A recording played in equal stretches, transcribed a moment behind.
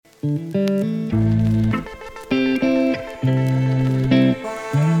Hello,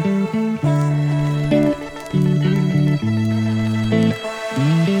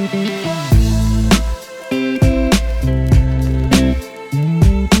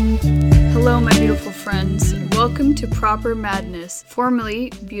 my beautiful friends. Welcome to Proper Madness,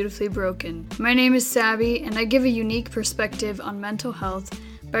 formerly Beautifully Broken. My name is Sabby, and I give a unique perspective on mental health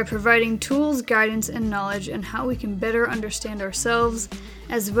by providing tools, guidance, and knowledge on how we can better understand ourselves,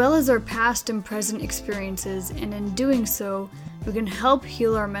 as well as our past and present experiences, and in doing so, we can help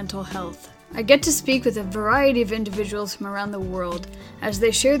heal our mental health. I get to speak with a variety of individuals from around the world as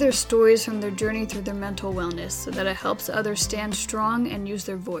they share their stories from their journey through their mental wellness so that it helps others stand strong and use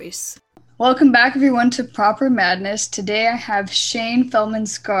their voice. Welcome back, everyone, to Proper Madness. Today I have Shane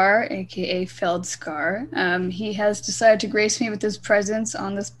Feldman-Scar, aka Feldscar. He has decided to grace me with his presence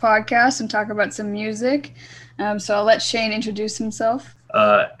on this podcast and talk about some music. So I'll let Shane introduce himself.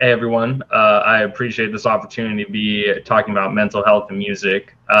 Hey everyone, I appreciate this opportunity to be talking about mental health and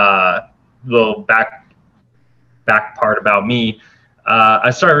music. Little back part about me.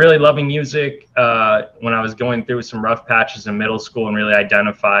 I started really loving music when I was going through some rough patches in middle school and really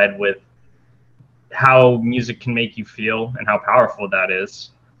identified with how music can make you feel and how powerful that is.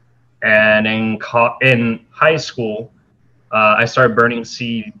 And in high school, I started burning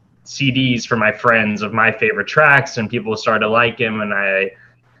CDs for my friends of my favorite tracks, and people started to like him. And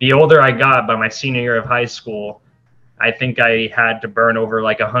the older I got, by my senior year of high school, I think I had to burn over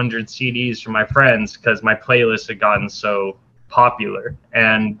like 100 CDs for my friends because my playlist had gotten so popular.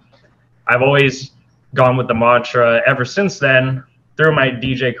 And I've always gone with the mantra ever since then, through my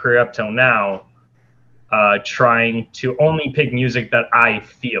DJ career up till now, trying to only pick music that I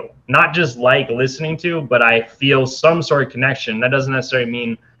feel, not just like listening to, but I feel some sort of connection. That doesn't necessarily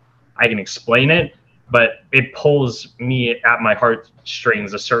mean I can explain it, but it pulls me at my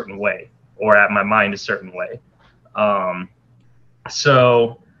heartstrings a certain way or at my mind a certain way.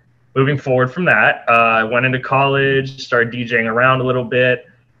 So moving forward from that, I went into college, started DJing around a little bit,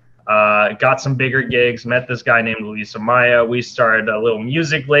 got some bigger gigs, met this guy named Luis Amaya. We started a little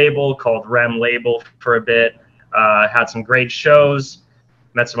music label called Rem Label for a bit, had some great shows,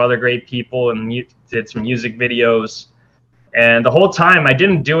 met some other great people, and did some music videos. And the whole time I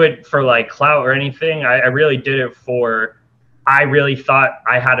didn't do it for like clout or anything. I really did it I really thought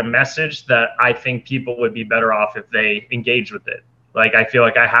I had a message that I think people would be better off if they engage with it. Like, I feel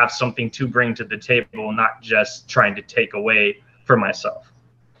like I have something to bring to the table, not just trying to take away for myself.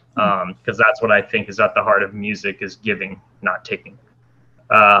 Because that's what I think is at the heart of music, is giving, not taking.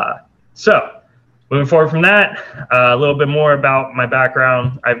 So moving forward from that, a little bit more about my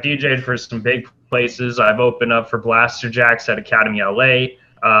background. I've DJed for some big places. I've opened up for Blasterjaxx at Academy LA.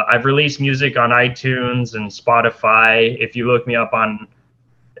 I've released music on iTunes and Spotify. If you look me up on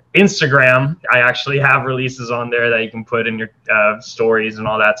Instagram, I actually have releases on there that you can put in your stories and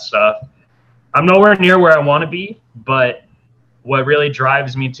all that stuff. I'm nowhere near where I want to be, but what really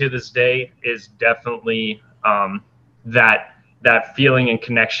drives me to this day is definitely that feeling and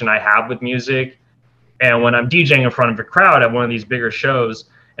connection I have with music. And when I'm DJing in front of a crowd at one of these bigger shows,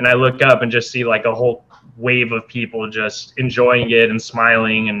 and I look up and just see like a whole wave of people just enjoying it and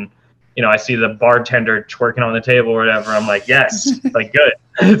smiling, and I see the bartender twerking on the table or whatever, I'm like, yes, like, good,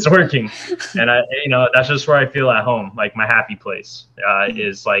 it's working. And that's just where I feel at home. Like, my happy place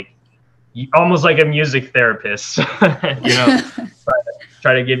is like almost like a music therapist.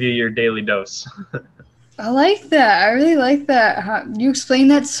 Try to give you your daily dose. I like that. I really like that. You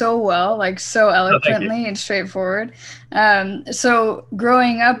explained that so well, like so eloquently and straightforward. So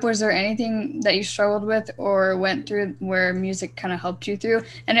growing up, was there anything that you struggled with or went through where music kind of helped you through?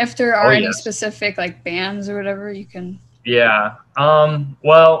 And if there are any specific like bands or whatever, you can. Yeah.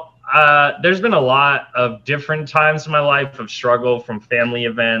 There's been a lot of different times in my life of struggle, from family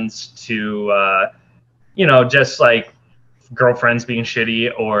events to, just like girlfriends being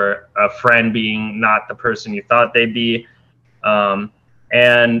shitty or a friend being not the person you thought they'd be.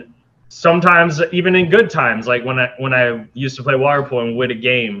 And sometimes even in good times, like when I used to play water polo and win a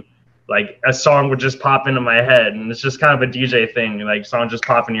game, like a song would just pop into my head, and it's just kind of a DJ thing. Like, songs just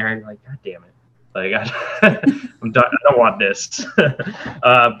pop in your head, you're like, God damn it. Like, I'm done. I don't want this.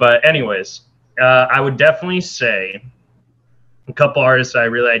 But anyways, I would definitely say a couple artists I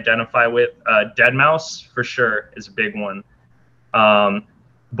really identify with. Deadmau5 for sure is a big one.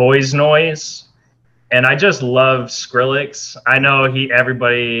 Boys Noise, and I just love Skrillex. I know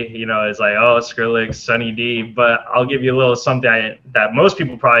everybody is like, oh, Skrillex, Sunny D, but I'll give you a little something that most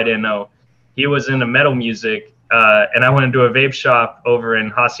people probably didn't know. He was into metal music, and I went into a vape shop over in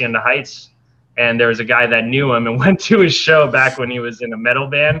Hacienda Heights, and there was a guy that knew him and went to his show back when he was in a metal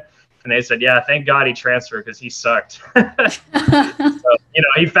band. And they said, yeah, thank God he transferred because he sucked. So,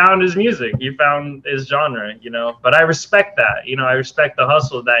 he found his music. He found his genre, But I respect that. I respect the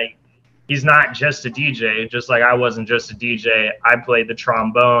hustle that he's not just a DJ, just like I wasn't just a DJ. I played the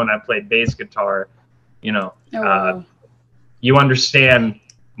trombone. I played bass guitar. You understand,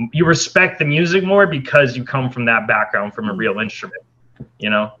 you respect the music more because you come from that background, from a real instrument.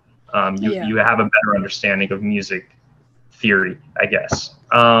 You have a better understanding of music theory, I guess.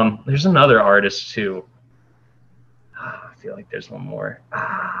 There's another artist too. I feel like there's one more.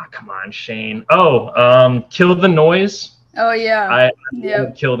 Come on, Shane. Kill the Noise. Oh yeah.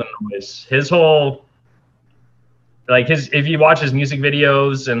 Kill the Noise. His whole, if you watch his music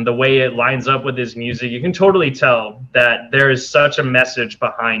videos and the way it lines up with his music, you can totally tell that there is such a message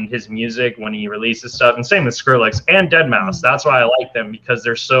behind his music when he releases stuff. And same with Skrillex and Deadmau5. That's why I like them, because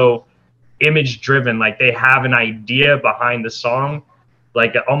they're so image driven. Like, they have an idea behind the song,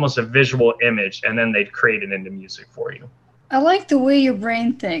 like almost a visual image, and then they create it into music for you. I like the way your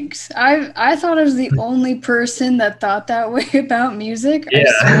brain thinks. I thought I was the only person that thought that way about music. Yeah.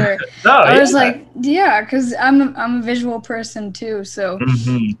 I swear. I was like, yeah, because I'm a visual person too. So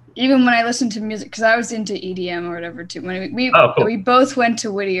even when I listen to music, because I was into EDM or whatever too. When we both went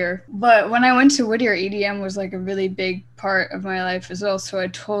to Whittier, but when I went to Whittier, EDM was like a really big part of my life as well. So I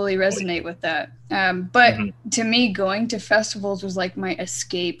totally resonate with that. But to me, going to festivals was like my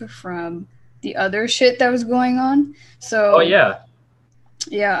escape from the other shit that was going on. So yeah,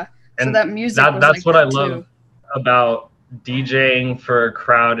 and so that music that's what I love about DJing for a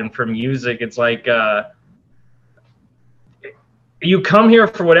crowd and for music. It's like you come here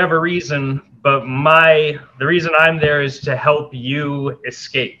for whatever reason, but the reason I'm there is to help you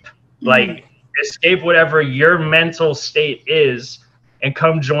escape. Like, escape whatever your mental state is and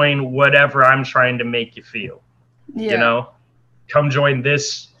come join whatever I'm trying to make you feel. Come join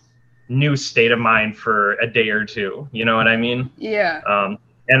this new state of mind for a day or two. You know what I mean? Yeah.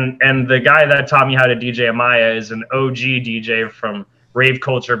 And the guy that taught me how to DJ Amaya is an OG DJ from rave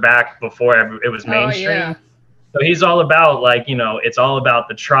culture back before it was mainstream. Yeah. So he's all about, it's all about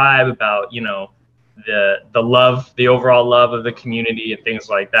the tribe, about, the love, the overall love of the community and things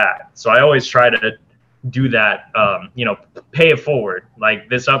like that. So I always try to do that, pay it forward. Like,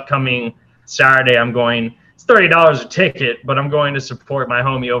 this upcoming Saturday, it's $30 a ticket, but I'm going to support my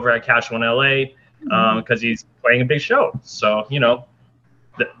homie over at Cash One LA because he's playing a big show. So,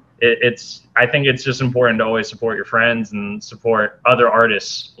 I think it's just important to always support your friends and support other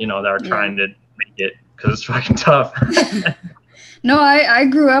artists, that are trying to make it, because it's fucking tough. No, I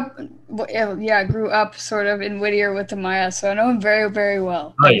grew up, sort of in Whittier with Amaya, so I know him very, very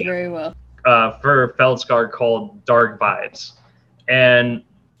well. Very well. For Feldskar called Dark Vibes. And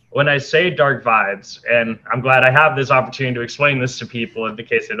when I say dark vibes, and I'm glad I have this opportunity to explain this to people in the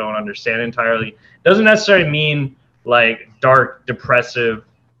case they don't understand entirely, doesn't necessarily mean like dark, depressive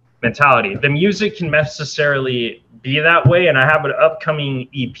mentality. The music can necessarily be that way, and I have an upcoming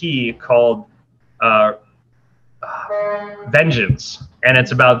EP called Vengeance, and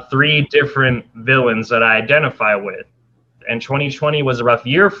it's about 3 different villains that I identify with. And 2020 was a rough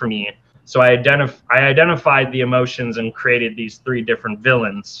year for me. So I identified the emotions and created these 3 different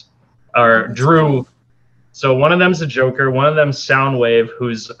villains, or drew. So one of them's a Joker, one of them's Soundwave,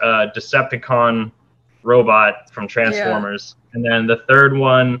 who's a Decepticon robot from Transformers, and then the third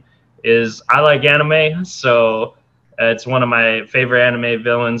one is, I like anime, so it's one of my favorite anime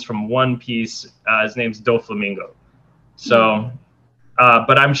villains from One Piece. His name's Doflamingo. So,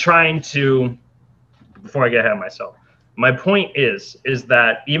 but I'm trying to, before I get ahead of myself, my point is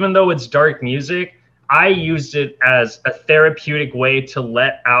that even though it's dark music, I used it as a therapeutic way to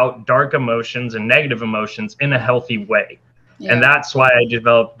let out dark emotions and negative emotions in a healthy way. Yeah. And that's why I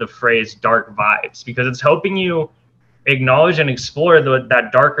developed the phrase dark vibes, because it's helping you acknowledge and explore that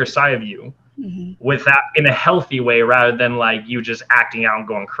darker side of you with that in a healthy way, rather than like you just acting out and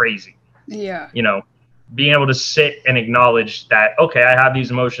going crazy. Yeah. Being able to sit and acknowledge that, okay, I have these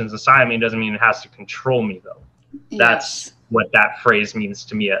emotions inside me, doesn't mean it has to control me though. That's what that phrase means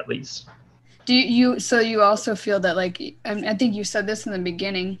to me, at least. So you also feel that, like, I think you said this in the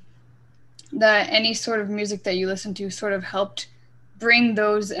beginning, that any sort of music that you listen to sort of helped bring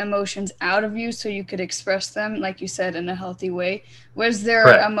those emotions out of you so you could express them, like you said, in a healthy way. Was there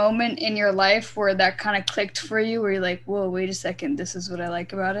a moment in your life where that kind of clicked for you, where you're like, whoa, wait a second, this is what I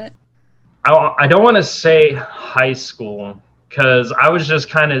like about it? I don't want to say high school, because I was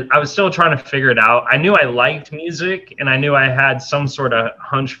still trying to figure it out. I knew I liked music, and I knew I had some sort of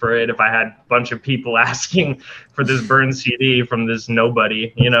hunch for it if I had a bunch of people asking for this burned CD from this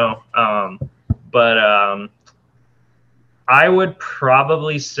nobody, But I would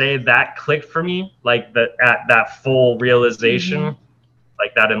probably say that clicked for me, like that full realization,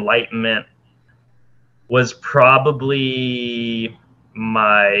 like that enlightenment was probably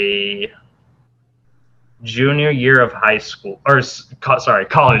my junior year of high school, or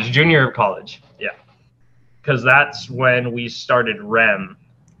college, junior year of college. Yeah. Because that's when we started REM.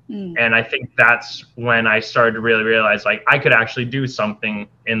 And I think that's when I started to really realize, like, I could actually do something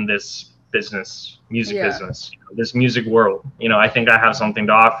in this business, music business, this music world. I think I have something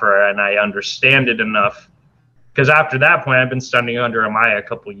to offer, and I understand it enough. Because after that point, I've been studying under Amaya a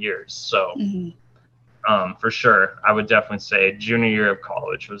couple years. So for sure, I would definitely say junior year of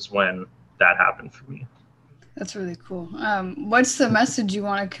college was when that happened for me. That's really cool. What's the message you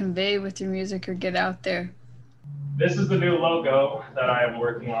want to convey with your music or get out there? This is the new logo that I am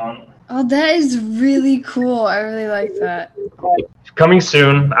working on. Oh, that is really cool. I really like that. Coming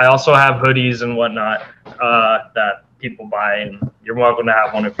soon. I also have hoodies and whatnot that people buy, and you're welcome to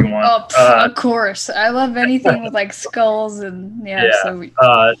have one if you want. Oh, of course. I love anything with like skulls and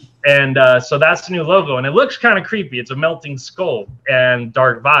so that's the new logo, and it looks kind of creepy. It's a melting skull and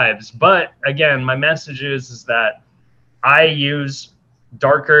dark vibes. But again, my message is that I use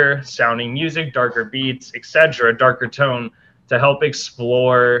darker sounding music, darker beats, etc., darker tone to help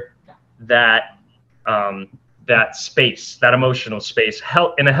explore that that space, that emotional space,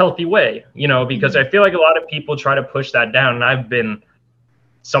 in a healthy way, because I feel like a lot of people try to push that down, and I've been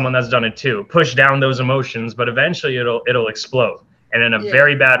someone that's done it too, push down those emotions, but eventually it'll explode, and in a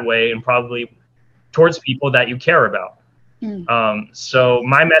very bad way, and probably towards people that you care about. So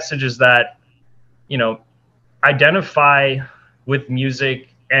my message is that, identify with music,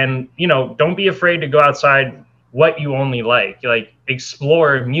 and don't be afraid to go outside what you only like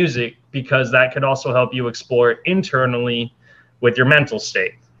explore music, because that could also help you explore internally with your mental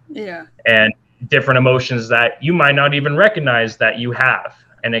state and different emotions that you might not even recognize that you have,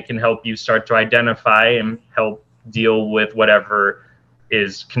 and it can help you start to identify and help deal with whatever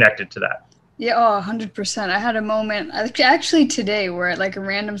is connected to that. 100%. I had a moment actually today where like a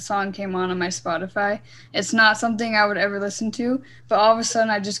random song came on my Spotify. It's not something I would ever listen to, but all of a sudden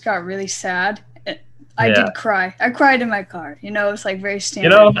I just got really sad. I did cry. I cried in my car. It's like very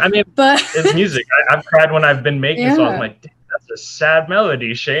standard. But it's music. I've cried when I've been making songs. I'm like, that's a sad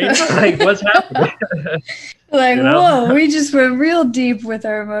melody, Shane. Like, what's happening? Whoa, we just went real deep with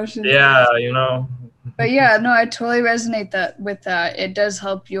our emotions. But I totally resonate with that. It does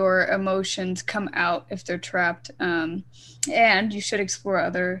help your emotions come out if they're trapped. And you should explore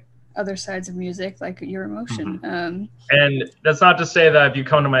other sides of music, like your emotion. And that's not to say that if you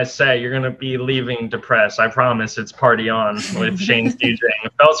come to my set, you're going to be leaving depressed. I promise it's party on with Shane's DJing.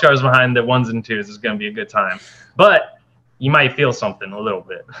 Feldscar's behind the ones and twos is going to be a good time. But you might feel something a little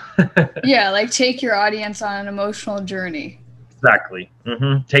bit. Take your audience on an emotional journey. Exactly.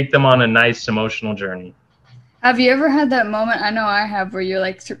 Take them on a nice emotional journey. Have you ever had that moment? I know I have, where you're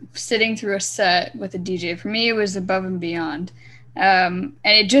like sitting through a set with a DJ. For me, it was Above and Beyond. And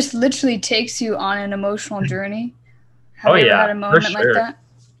it just literally takes you on an emotional journey. Have you ever had a moment like that?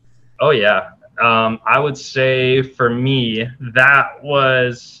 Oh, yeah. I would say for me, that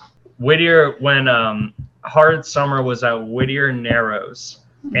was Whittier, when Hard Summer was at Whittier Narrows.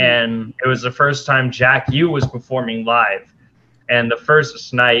 And it was the first time Jack U was performing live. And the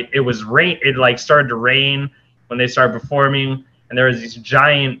first night, it was rain. It started to rain when they started performing. And there was these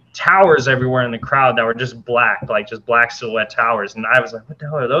giant towers everywhere in the crowd that were just black, just black silhouette towers. And I was like, what the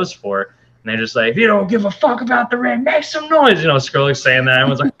hell are those for? And they're just like, if you don't give a fuck about the rain, make some noise. Skrillex saying that. And I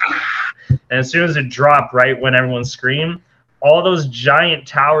was like, ah. And as soon as it dropped, right when everyone screamed, all those giant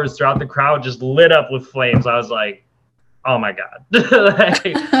towers throughout the crowd just lit up with flames. I was like, oh my God.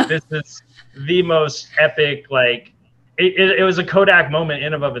 This is the most epic, it was a Kodak moment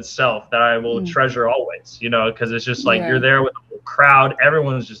in and of itself that I will treasure always, because it's just you're there with the whole crowd.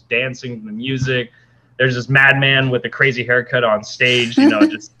 Everyone's just dancing to the music. There's this madman with a crazy haircut on stage,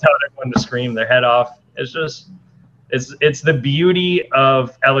 just telling everyone to scream their head off. It's just, it's the beauty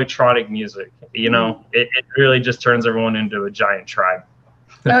of electronic music. It really just turns everyone into a giant tribe.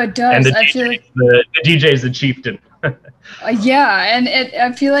 Oh, it does. And I feel like the DJ is the chieftain. And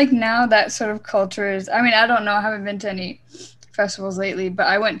I feel like now that sort of culture is, I don't know, I haven't been to any festivals lately, but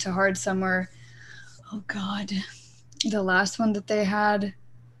I went to Hard Summer. Oh God, the last one that they had,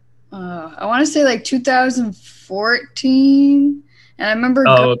 I want to say 2014. And I remember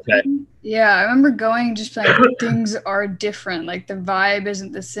I remember going, just things are different. The vibe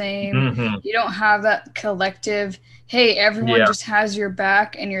isn't the same. You don't have that collective, hey, everyone just has your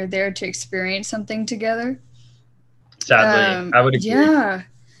back and you're there to experience something together. Sadly, I would agree. Yeah.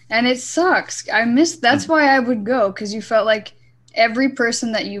 And it sucks. That's why I would go, because you felt like every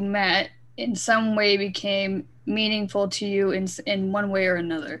person that you met in some way became meaningful to you in one way or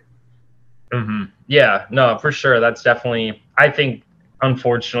another. Mm-hmm. Yeah, no, for sure. That's definitely, I think,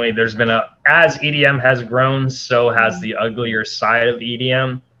 unfortunately, there's been as EDM has grown, so has the uglier side of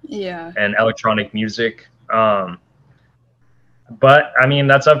EDM and electronic music. But I mean,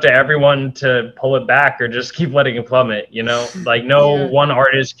 that's up to everyone to pull it back or just keep letting it plummet, like no one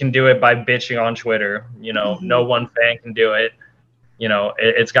artist can do it by bitching on Twitter, no one fan can do it.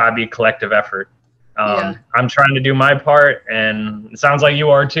 It's gotta be a collective effort. I'm trying to do my part, and it sounds like you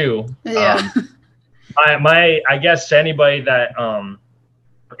are too. I guess to anybody that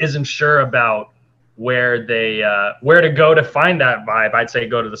isn't sure about where to go to find that vibe, I'd say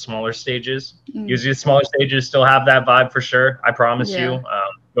go to the smaller stages. Usually the smaller stages still have that vibe for sure. I promise you.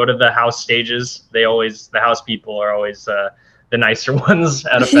 Go to the house stages. The house people are always the nicer ones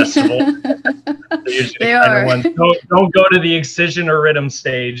at a festival. They are. Don't go to the Excision or Rhythm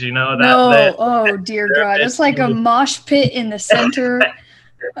stage. Oh dear God, it's like a mosh pit in the center.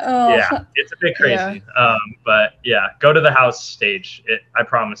 Yeah, it's a bit crazy. But yeah, go to the house stage. I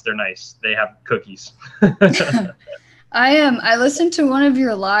promise they're nice. They have cookies. I listened to one of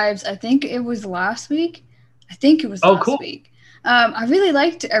your lives. I think it was last week. Last week. I really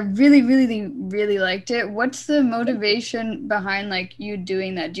liked it. I really, really, really liked it. What's the motivation behind like you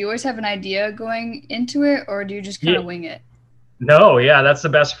doing that? Do you always have an idea going into it, or do you just kind of wing it? No, yeah, that's the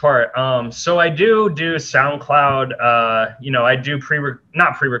best part. So I do SoundCloud. I do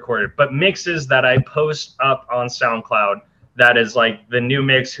not pre-recorded, but mixes that I post up on SoundCloud. That is like the new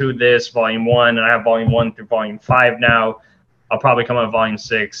mix, Who This, Volume 1, and I have Volume 1 through Volume 5 now. I'll probably come up Volume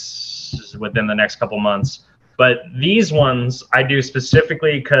 6 within the next couple months. But these ones I do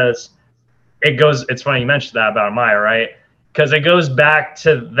specifically because it's funny you mentioned that about Amaya, right? Because it goes back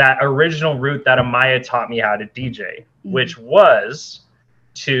to that original route that Amaya taught me how to DJ, which was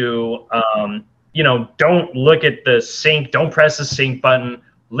to, don't look at the sync, don't press the sync button,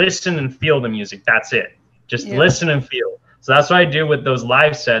 listen and feel the music. That's it. Just listen and feel. So that's what I do with those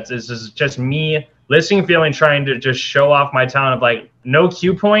live sets is just me listening, feeling, trying to just show off my talent of like no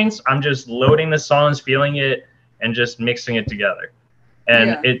cue points. I'm just loading the songs, feeling it, and just mixing it together.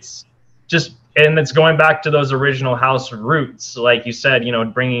 And it's going back to those original house roots, like you said,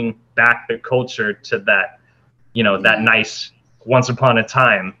 bringing back the culture to that, that nice once upon a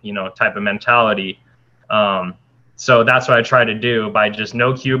time, type of mentality. So that's what I try to do by just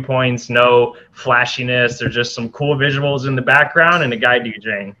no cue points, no flashiness. There's just some cool visuals in the background and a guy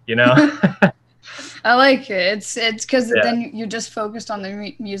DJing, I like it. It's because then you're just focused on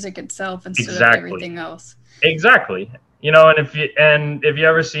the music itself instead of everything else. Exactly. And if you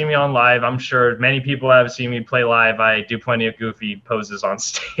ever see me on live, I'm sure many people have seen me play live. I do plenty of goofy poses on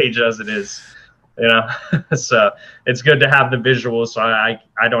stage as it is, so it's good to have the visuals. So I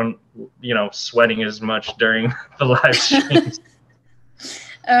don't, sweating as much during the live streams.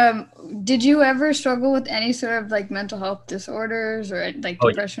 Did you ever struggle with any sort of like mental health disorders or like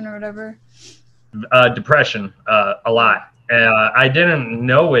depression or whatever? Depression, a lot. I didn't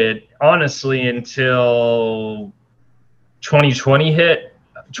know it honestly until 2020 hit.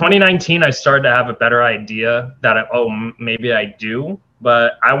 2019, I started to have a better idea that maybe I do,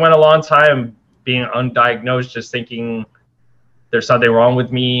 but I went a long time being undiagnosed, just thinking there's something wrong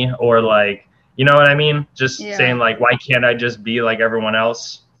with me, or like, you know what I mean? Just saying like, why can't I just be like everyone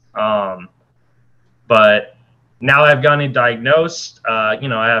else? But now I've gotten diagnosed. I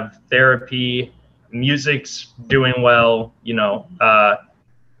have therapy, music's doing well. I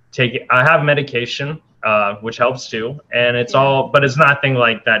have medication, which helps too, and it's but it's nothing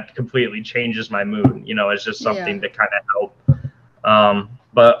like that completely changes my mood. It's just something to kind of help.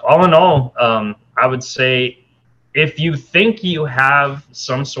 But all in all, I would say if you think you have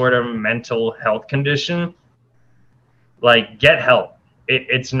some sort of mental health condition, like get help.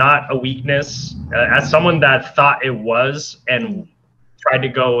 It's not a weakness. As someone that thought it was and tried to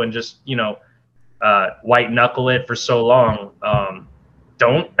go and just, white knuckle it for so long,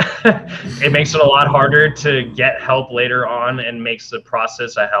 don't. It makes it a lot harder to get help later on and makes the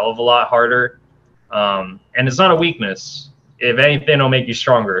process a hell of a lot harder. And it's not a weakness. If anything, it'll make you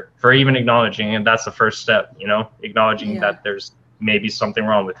stronger for even acknowledging, and that's the first step, acknowledging that there's maybe something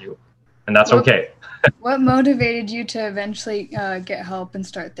wrong with you, and that's okay. What motivated you to eventually get help and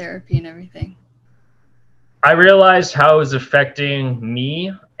start therapy and everything? I realized how it was affecting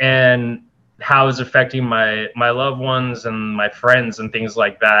me and how it was affecting my loved ones and my friends and things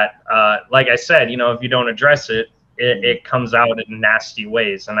like that. Like I said, if you don't address it, it comes out in nasty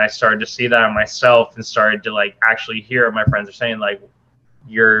ways. And I started to see that in myself and started to like actually hear my friends are saying like,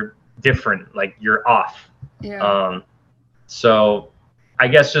 you're different, like you're off. Yeah. So I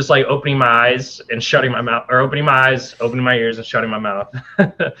guess just like opening my eyes and shutting my mouth, or opening my eyes, opening my ears and shutting my mouth,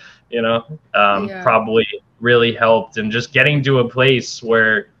 Yeah. probably really helped. And just getting to a place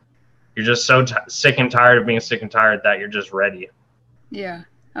where you're just so sick and tired of being sick and tired that you're just ready. Yeah.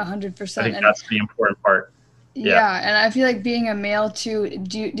 I 100%. think that's the important part. Yeah, and I feel like being a male too,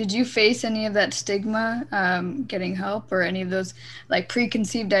 did you face any of that stigma getting help, or any of those like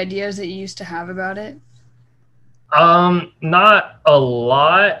preconceived ideas that you used to have about it? Not a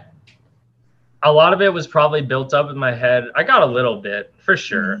lot. A lot of it was probably built up in my head. I got a little bit for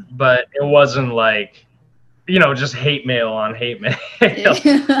sure, but it wasn't like, just hate mail on hate mail.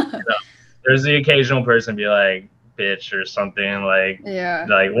 There's the occasional person be like, bitch or something, like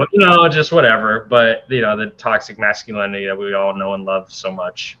what, just whatever. But the toxic masculinity that we all know and love so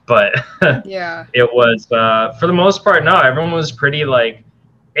much. But yeah, it was for the most part, no, everyone was pretty like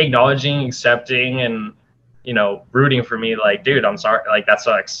acknowledging, accepting, and rooting for me. Like, dude, I'm sorry, like that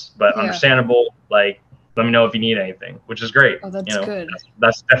sucks, but understandable. Like, let me know if you need anything, which is great. Oh, that's good.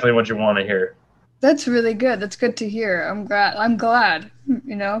 That's definitely what you want to hear. That's really good. That's good to hear. I'm glad,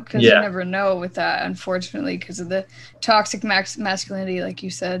 because you never know with that, unfortunately, because of the toxic masculinity, like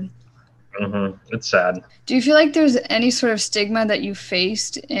you said. It's sad. Do you feel like there's any sort of stigma that you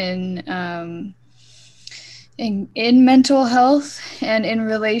faced in mental health and in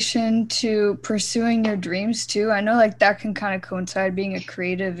relation to pursuing your dreams too? I know like that can kind of coincide, being a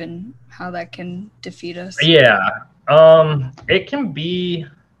creative, and how that can defeat us. Yeah. It can be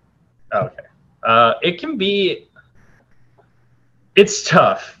okay. It's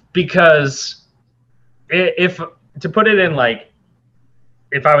tough because if to put it in, like,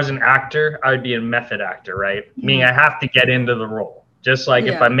 if I was an actor, I would be a method actor, right? Meaning I have to get into the role. Just like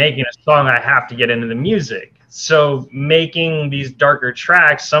if I'm making a song, I have to get into the music. So making these darker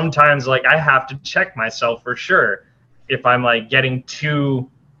tracks, sometimes like I have to check myself for sure if I'm like getting too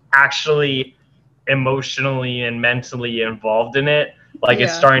actually emotionally and mentally involved in it. Like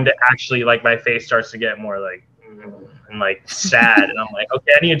it's starting to actually, like, my face starts to get more like and like sad, and I'm like,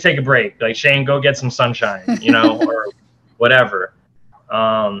 okay, I need to take a break. Like, Shane, go get some sunshine, or whatever.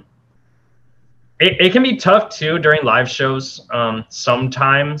 It can be tough too during live shows.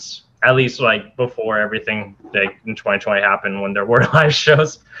 Sometimes, at least like before everything like in 2020 happened, when there were live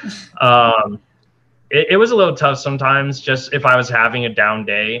shows, it was a little tough sometimes. Just if I was having a down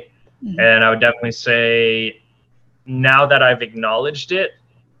day, and I would definitely say, now that I've acknowledged it,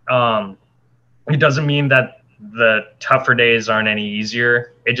 it doesn't mean that the tougher days aren't any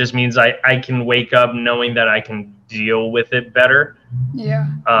easier. It just means I can wake up knowing that I can deal with it better. Yeah.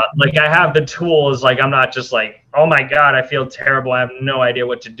 Like, I have the tools. Like, I'm not just like, oh my God, I feel terrible, I have no idea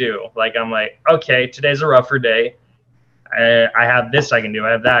what to do. Like, I'm like, okay, today's a rougher day. I have this I can do.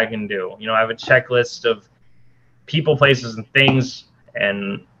 I have that I can do. I have a checklist of people, places, and things,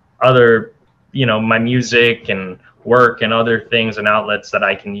 and other, my music and work and other things and outlets that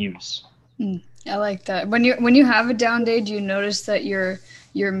I can use. I like that. When you have a down day, do you notice that your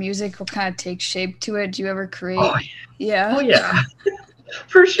music will kind of take shape to it? Do you ever create? Oh yeah.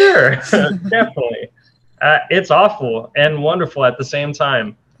 For sure. Definitely. It's awful and wonderful at the same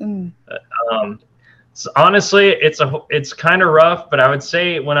time. So honestly, it's kind of rough, but I would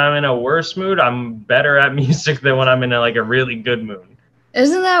say when I'm in a worse mood, I'm better at music than when I'm in a really good mood.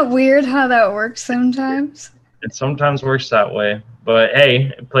 Isn't that weird how that works sometimes? It sometimes works that way, but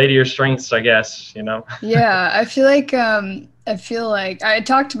hey, play to your strengths, I guess, Yeah, I feel like I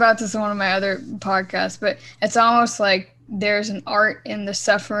talked about this in one of my other podcasts, but it's almost like there's an art in the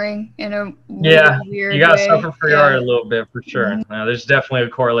suffering in a weird way. You gotta suffer for your art a little bit, for sure. There's definitely a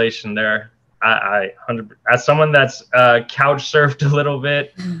correlation there. I 100%, as someone that's couch surfed a little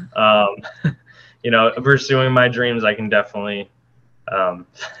bit, pursuing my dreams, I can definitely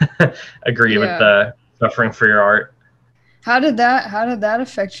agree with the suffering for your art. How did that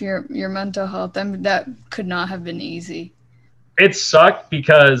affect your mental health? I mean, that could not have been easy. It sucked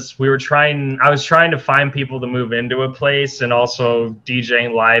because I was trying to find people to move into a place, and also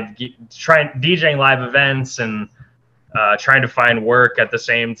DJing live events, and trying to find work at the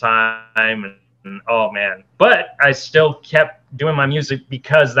same time. And oh man, but I still kept doing my music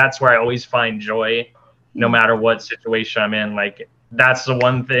because that's where I always find joy, no matter what situation I'm in. Like, that's the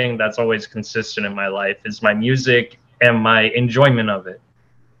one thing that's always consistent in my life, is my music and my enjoyment of it,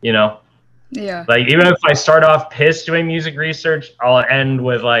 Yeah. Like, even if I start off pissed doing music research, I'll end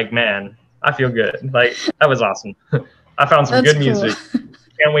with like, man, I feel good. Like, that was awesome. I found some good music.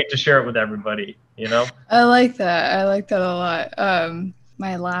 Can't wait to share it with everybody, I like that. I like that a lot.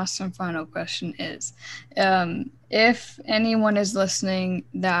 my last and final question is, if anyone is listening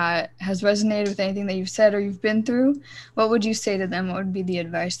that has resonated with anything that you've said or you've been through, what would you say to them? What would be the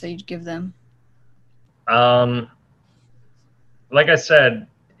advice that you'd give them? Like I said,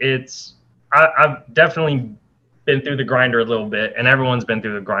 I've definitely been through the grinder a little bit, and everyone's been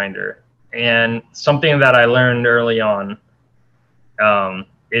through the grinder. And something that I learned early on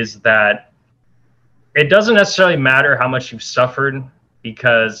is that it doesn't necessarily matter how much you've suffered,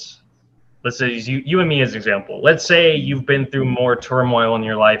 because let's say you and me as an example. Let's say you've been through more turmoil in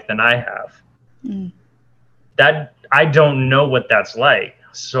your life than I have. That I don't know what that's like.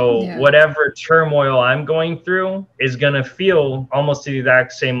 So whatever turmoil I'm going through is going to feel almost to the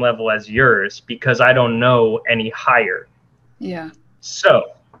exact same level as yours, because I don't know any higher. Yeah.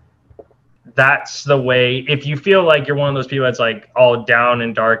 So that's the way. If you feel like you're one of those people that's like all down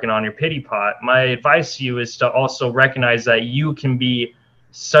and dark and on your pity pot, my advice to you is to also recognize that you can be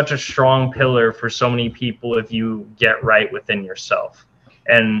such a strong pillar for so many people if you get right within yourself.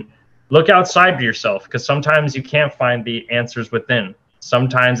 And look outside of yourself, because sometimes you can't find the answers within.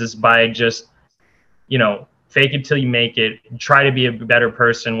 Sometimes it's by just, fake it till you make it. Try to be a better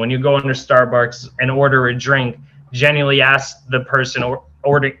person. When you go into Starbucks and order a drink, genuinely ask the person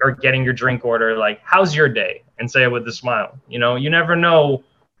ordering or getting your drink order, like, how's your day? And say it with a smile. You never know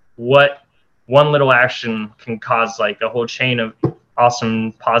what one little action can cause, like a whole chain of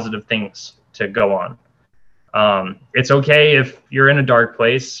awesome, positive things to go on. It's okay if you're in a dark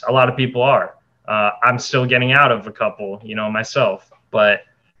place. A lot of people are. I'm still getting out of a couple, myself. But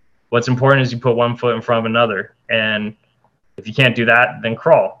what's important is you put one foot in front of another. And if you can't do that, then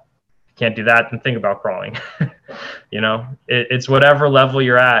crawl. If you can't do that, then think about crawling. It's whatever level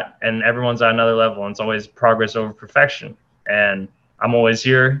you're at, and everyone's at another level. And it's always progress over perfection. And I'm always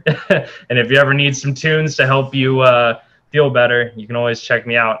here. And if you ever need some tunes to help you feel better, you can always check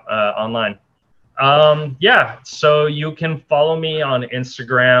me out online. So you can follow me on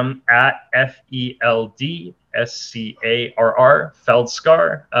Instagram at FELDSCARR,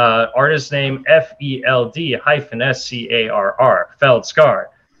 Feldscar. Artist name FELD-SCARR, Feldscar.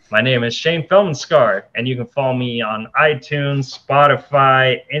 My name is Shane Feldscar, and you can follow me on iTunes,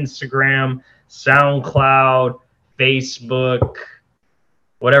 Spotify, Instagram, SoundCloud, Facebook,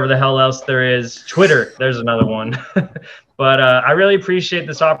 whatever the hell else there is. Twitter, there's another one. But I really appreciate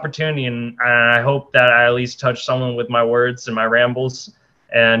this opportunity, and I hope that I at least touched someone with my words and my rambles.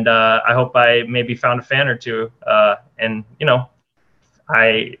 And I hope I maybe found a fan or two. And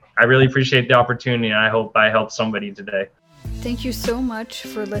I really appreciate the opportunity, and I hope I helped somebody today. Thank you so much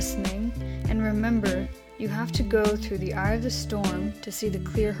for listening. And remember, you have to go through the eye of the storm to see the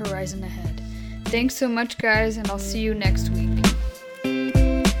clear horizon ahead. Thanks so much, guys, and I'll see you next week.